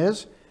some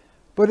is,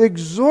 but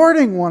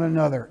exhorting one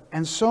another,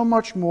 and so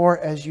much more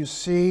as you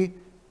see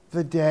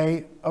the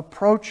day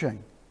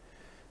approaching.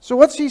 So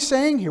what's he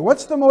saying here?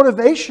 What's the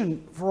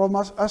motivation for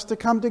us to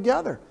come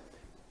together?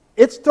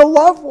 It's to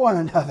love one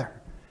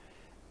another.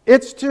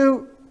 It's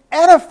to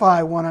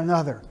edify one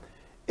another.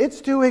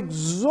 It's to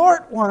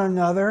exhort one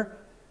another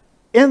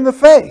in the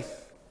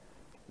faith.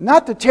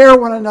 Not to tear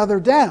one another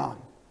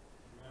down.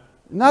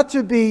 Not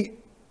to be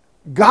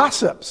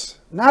gossips.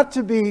 Not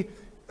to be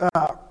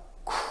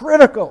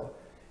critical.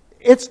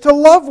 It's to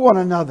love one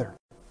another.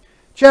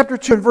 Chapter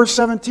 2 and verse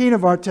 17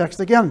 of our text.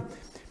 Again,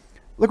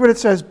 look what it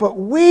says. But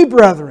we,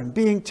 brethren,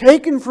 being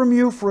taken from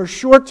you for a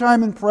short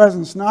time in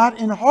presence, not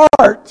in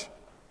heart,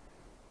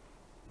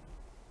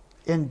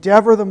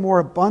 endeavor the more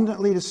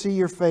abundantly to see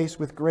your face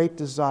with great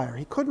desire.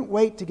 He couldn't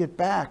wait to get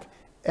back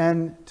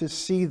and to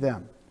see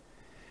them.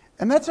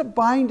 And that's a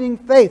binding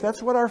faith.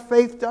 That's what our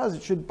faith does.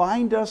 It should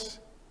bind us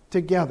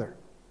together.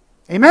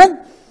 Amen?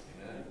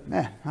 Amen.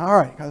 Man, all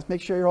right. Let's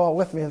make sure you're all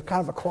with me. It's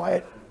kind of a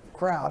quiet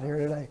crowd here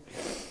today.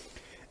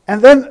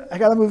 And then, I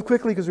got to move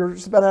quickly because we're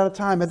just about out of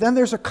time. And then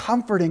there's a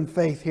comforting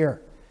faith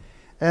here.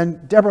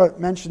 And Deborah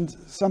mentioned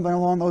something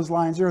along those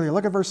lines earlier.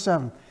 Look at verse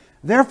 7.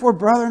 Therefore,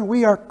 brethren,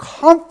 we are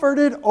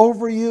comforted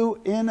over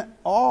you in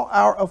all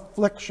our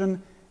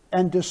affliction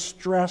and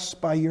distress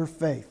by your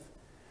faith.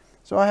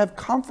 So I have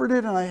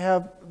comforted, and I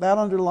have that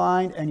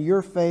underlined, and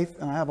your faith,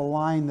 and I have a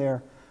line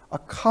there. A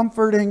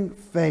comforting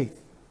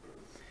faith.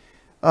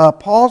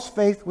 Paul's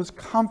faith was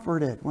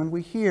comforted when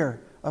we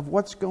hear of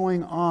what's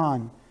going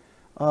on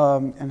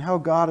and how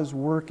God is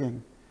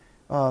working.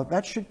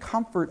 That should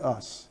comfort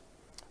us.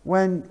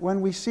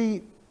 When we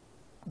see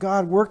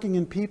God working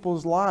in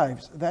people's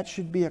lives, that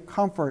should be a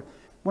comfort.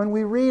 When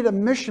we read a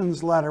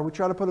missions letter, we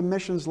try to put a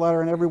missions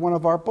letter in every one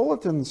of our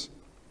bulletins,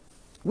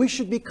 we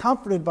should be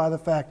comforted by the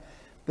fact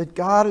that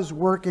God is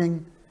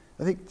working.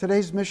 I think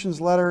today's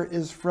missions letter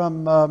is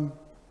from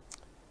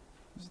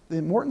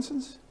the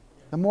Mortensons?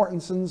 The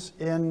Mortensons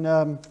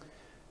in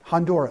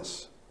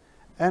Honduras.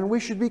 And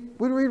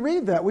when we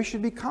read that, we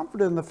should be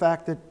comforted in the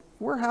fact that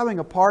we're having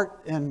a part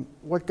in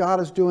what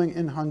God is doing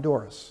in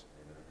Honduras.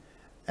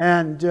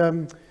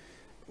 And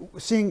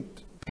seeing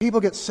people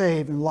get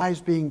saved and lives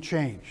being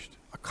changed.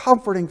 A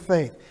comforting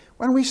faith.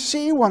 When we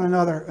see one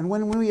another and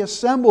when we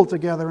assemble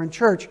together in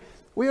church,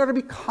 we are to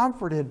be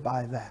comforted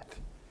by that.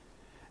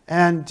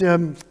 And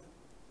to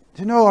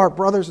know our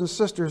brothers and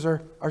sisters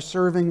are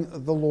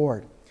serving the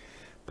Lord.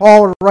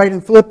 Paul would write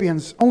in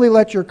Philippians, only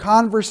let your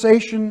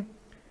conversation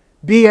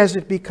be as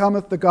it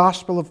becometh the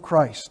gospel of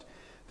Christ,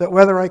 that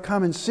whether I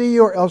come and see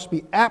you or else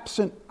be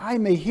absent, I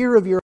may hear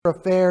of your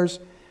affairs,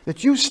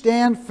 that you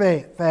stand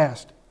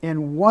fast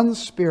in one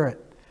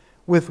spirit,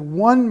 with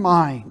one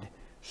mind,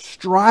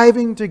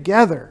 striving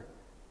together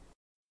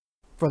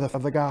for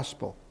the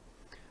gospel.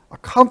 A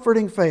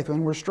comforting faith,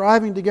 when we're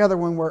striving together,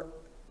 when we're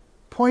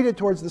pointed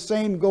towards the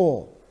same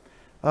goal.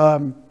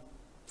 We're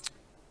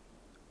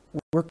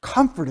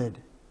comforted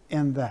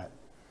in that.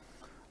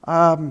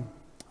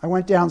 I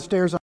went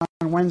downstairs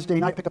on Wednesday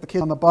night, picked up the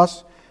kids on the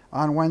bus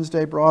on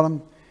Wednesday, brought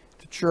them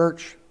to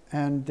church,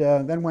 and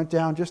then went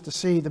down just to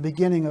see the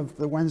beginning of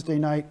the Wednesday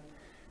night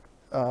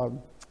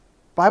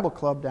Bible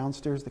club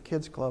downstairs, the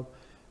kids club.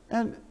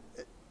 And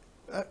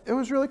it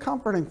was really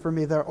comforting for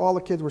me that all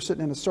the kids were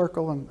sitting in a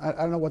circle, and I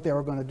don't know what they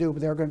were going to do,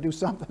 but they were going to do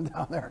something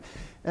down there.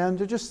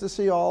 And just to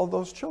see all of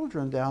those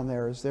children down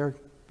there as they're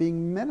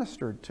being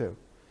ministered to.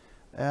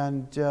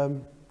 And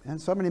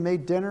somebody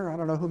made dinner. I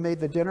don't know who made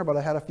the dinner, but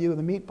I had a few of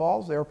the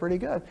meatballs. They were pretty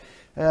good.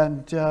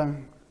 And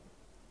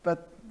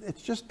but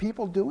it's just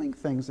people doing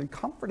things and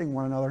comforting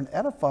one another and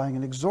edifying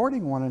and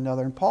exhorting one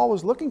another. And Paul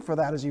was looking for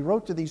that as he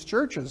wrote to these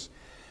churches.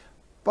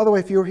 By the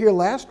way, if you were here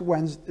last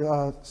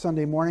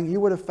Sunday morning, you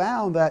would have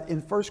found that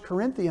in 1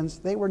 Corinthians,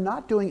 they were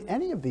not doing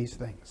any of these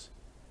things.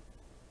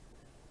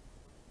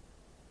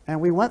 And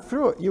we went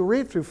through it. You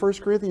read through 1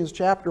 Corinthians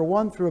chapter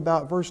 1 through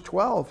about verse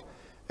 12.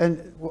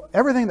 And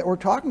everything that we're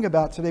talking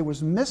about today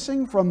was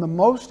missing from the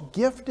most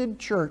gifted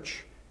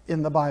church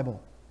in the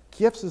Bible.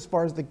 Gifts as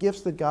far as the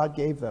gifts that God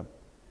gave them.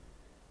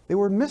 They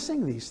were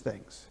missing these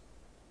things.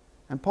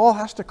 And Paul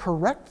has to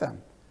correct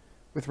them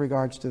with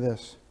regards to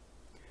this.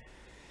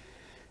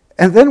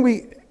 And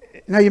then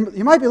now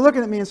you might be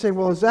looking at me and saying,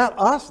 well, is that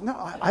us? No,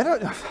 I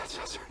don't know if that's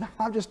us or not.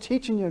 I'm just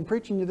teaching you and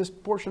preaching you this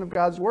portion of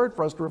God's Word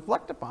for us to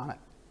reflect upon it.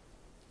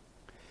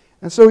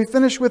 And so we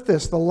finish with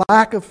this, the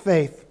lack of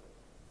faith,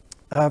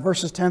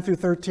 verses 10 through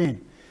 13.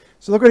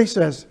 So look what he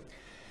says.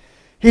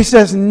 He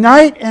says,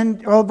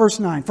 verse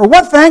 9, for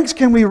what thanks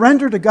can we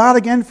render to God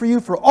again for you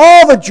for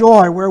all the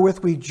joy wherewith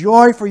we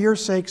joy for your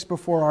sakes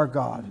before our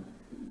God?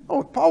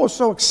 Oh, Paul was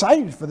so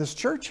excited for this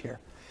church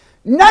here.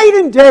 Night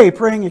and day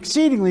praying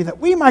exceedingly that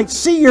we might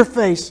see your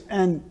face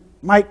and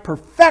might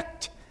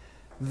perfect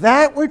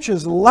that which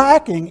is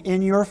lacking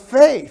in your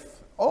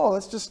faith. Oh,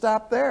 let's just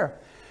stop there.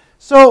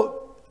 So,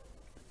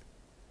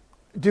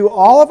 do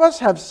all of us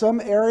have some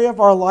area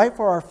of our life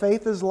where our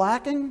faith is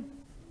lacking?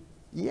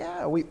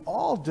 Yeah, we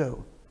all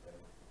do.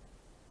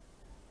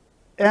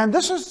 And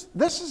this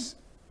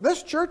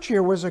church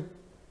here was a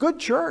good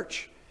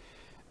church.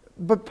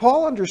 But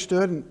Paul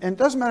understood, and it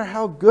doesn't matter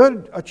how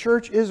good a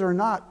church is or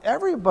not,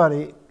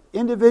 everybody,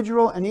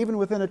 individual and even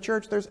within a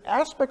church, there's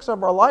aspects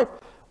of our life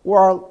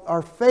where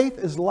our faith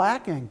is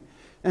lacking.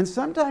 And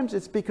sometimes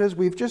it's because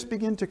we've just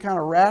begun to kind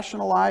of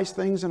rationalize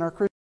things in our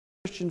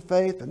Christian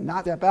faith and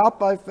not step out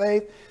by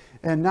faith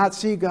and not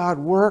see God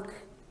work.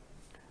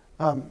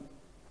 And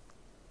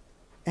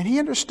he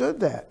understood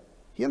that.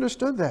 He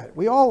understood that.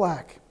 We all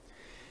lack.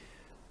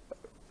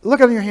 Look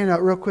at your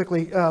handout real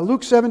quickly.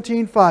 Luke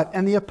 17:5.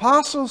 And the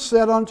apostles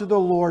said unto the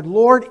Lord,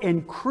 Lord,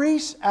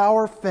 increase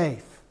our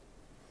faith.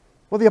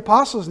 Well, the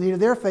apostles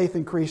needed their faith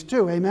increased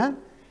too. Amen?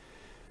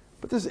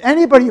 But does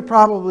anybody, you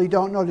probably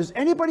don't know, does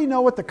anybody know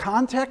what the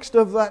context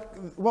of that,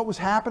 what was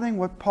happening,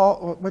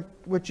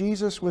 what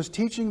Jesus was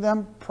teaching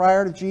them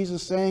prior to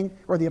Jesus saying,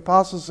 or the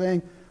apostles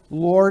saying,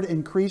 Lord,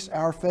 increase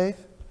our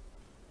faith?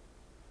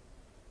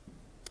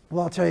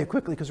 Well, I'll tell you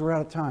quickly because we're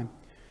out of time.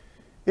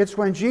 It's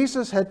when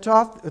Jesus had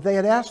taught, they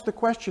had asked the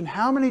question,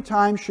 how many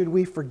times should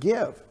we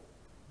forgive?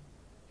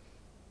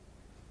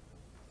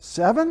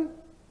 7?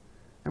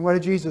 And what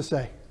did Jesus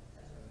say?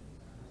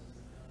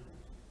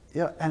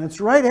 Yeah, and it's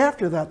right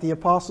after that the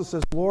apostle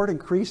says, Lord,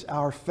 increase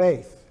our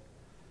faith.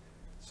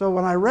 So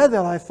when I read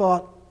that, I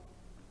thought,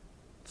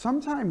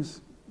 sometimes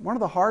one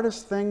of the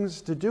hardest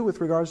things to do with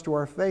regards to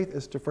our faith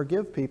is to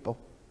forgive people.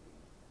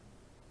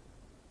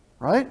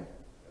 Right?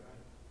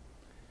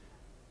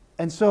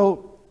 And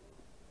so,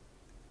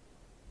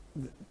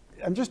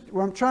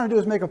 what I'm trying to do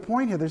is make a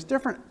point here. There's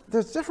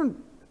different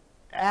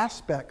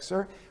aspects.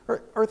 Or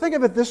think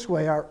of it this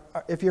way.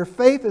 If your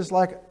faith is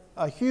like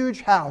a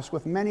huge house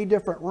with many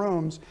different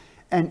rooms,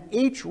 and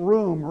each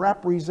room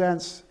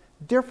represents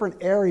different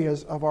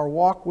areas of our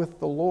walk with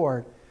the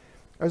Lord,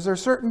 is there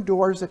certain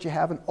doors that you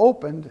haven't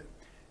opened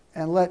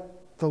and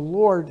let the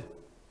Lord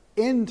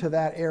into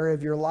that area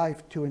of your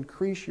life to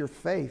increase your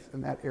faith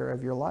in that area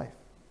of your life?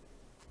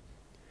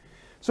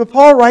 So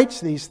Paul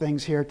writes these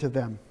things here to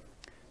them.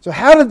 So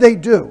how did they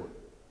do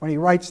when he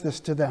writes this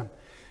to them?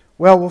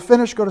 Well, we'll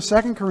finish, go to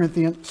 2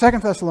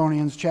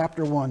 Thessalonians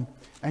chapter 1,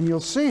 and you'll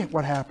see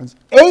what happens.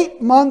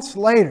 8 months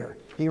later,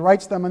 he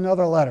writes them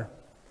another letter.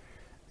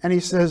 And he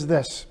says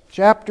this,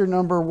 chapter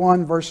number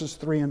 1, verses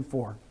 3 and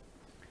 4.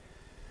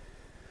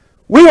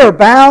 We are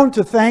bound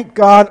to thank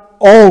God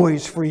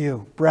always for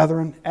you,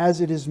 brethren,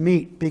 as it is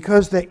meet,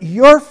 because that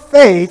your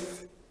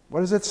faith,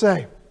 what does it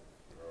say?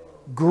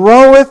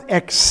 Groweth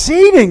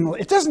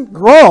exceedingly. It doesn't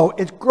grow,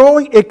 it's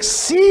growing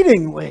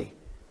exceedingly.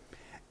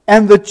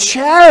 And the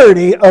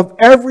charity of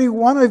every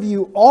one of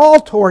you all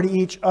toward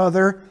each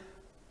other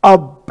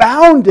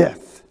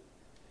aboundeth,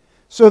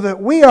 so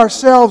that we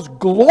ourselves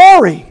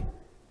glory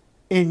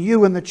in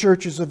you in the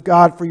churches of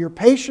God for your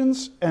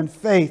patience and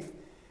faith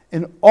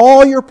in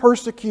all your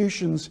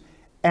persecutions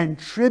and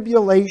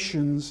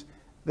tribulations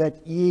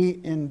that ye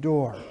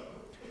endure.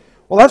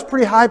 Well, that's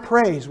pretty high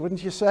praise,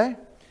 wouldn't you say?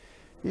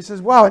 He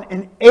says, wow,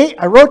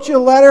 I wrote you a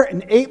letter,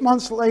 and 8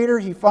 months later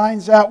he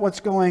finds out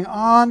what's going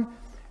on,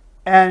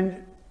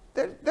 and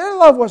their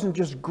love wasn't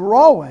just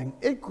growing,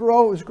 it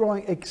was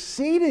growing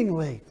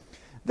exceedingly.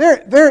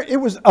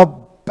 It was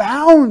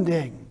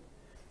abounding.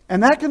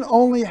 And that can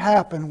only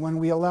happen when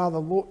we allow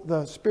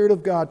the Spirit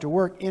of God to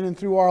work in and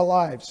through our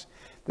lives.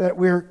 That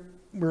we're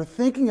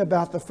thinking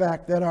about the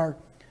fact that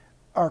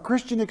our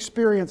Christian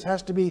experience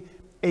has to be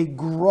a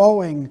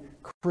growing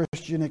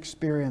Christian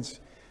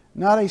experience,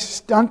 not a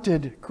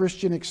stunted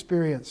Christian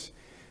experience.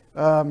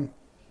 But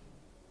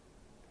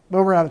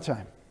we're out of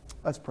time.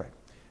 Let's pray.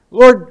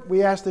 Lord,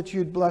 we ask that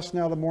you'd bless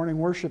now the morning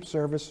worship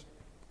service.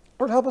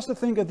 Lord, help us to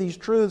think of these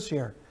truths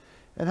here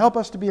and help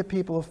us to be a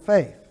people of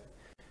faith.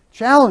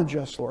 Challenge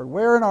us, Lord,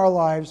 where in our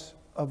lives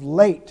of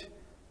late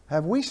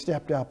have we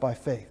stepped out by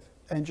faith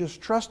and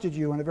just trusted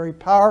you in a very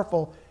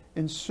powerful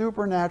and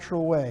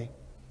supernatural way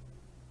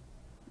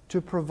to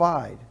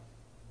provide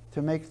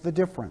to make the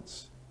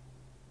difference,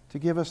 to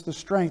give us the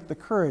strength, the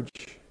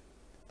courage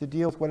to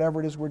deal with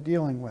whatever it is we're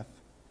dealing with,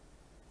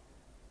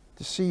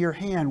 to see your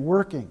hand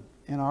working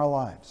in our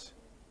lives.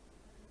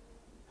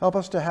 Help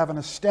us to have an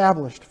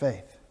established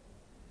faith.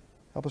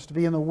 Help us to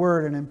be in the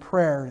Word and in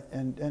prayer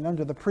and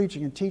under the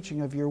preaching and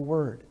teaching of your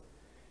Word.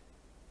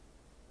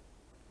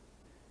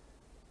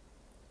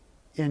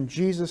 In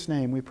Jesus'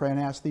 name we pray and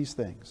ask these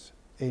things.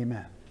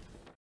 Amen.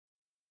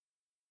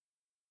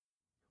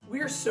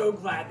 We are so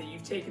glad that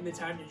you've taken the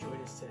time to join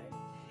us today.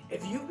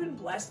 If you've been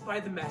blessed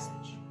by the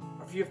message,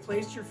 or if you have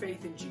placed your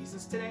faith in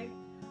Jesus today,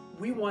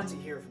 we want to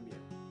hear from you.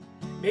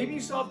 Maybe you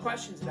still have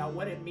questions about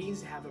what it means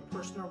to have a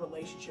personal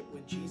relationship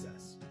with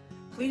Jesus.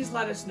 Please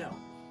let us know,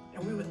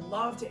 and we would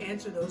love to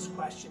answer those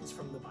questions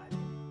from the Bible.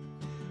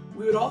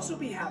 We would also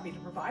be happy to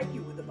provide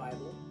you with the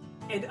Bible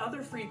and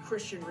other free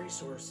Christian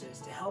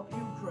resources to help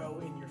you grow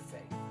in your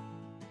faith.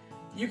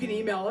 You can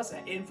email us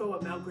at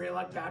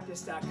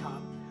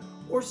info@mountgreylockbaptist.com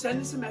or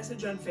send us a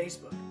message on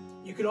Facebook.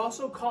 You can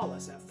also call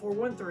us at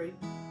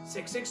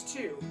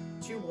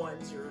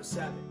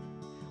 413-662-2107.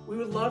 We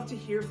would love to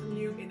hear from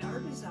you, and our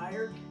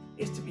desire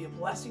is to be a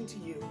blessing to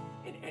you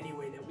in any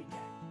way that we can.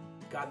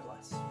 God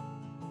bless.